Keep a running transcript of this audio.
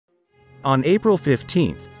on April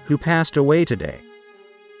 15, who passed away today.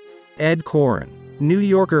 Ed Koren. New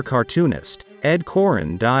Yorker cartoonist, Ed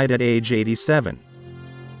Koren died at age 87.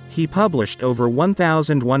 He published over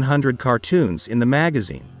 1,100 cartoons in the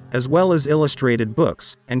magazine, as well as illustrated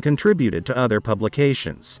books, and contributed to other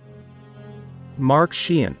publications. Mark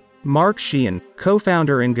Sheehan. Mark Sheehan,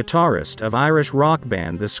 co-founder and guitarist of Irish rock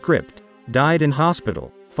band The Script, died in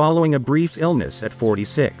hospital, following a brief illness at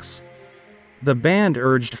 46. The band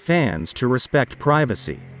urged fans to respect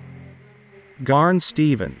privacy. Garn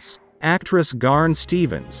Stevens. Actress Garn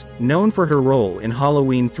Stevens, known for her role in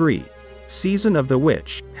Halloween 3, Season of the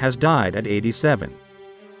Witch, has died at 87.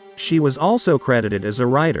 She was also credited as a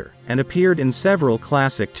writer, and appeared in several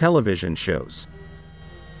classic television shows.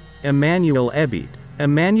 Emmanuel Ebeid.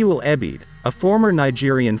 Emmanuel Ebeid, a former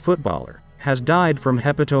Nigerian footballer, has died from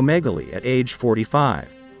hepatomegaly at age 45.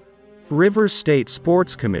 Rivers State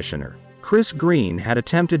Sports Commissioner, Chris Green had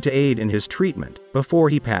attempted to aid in his treatment, before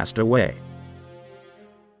he passed away.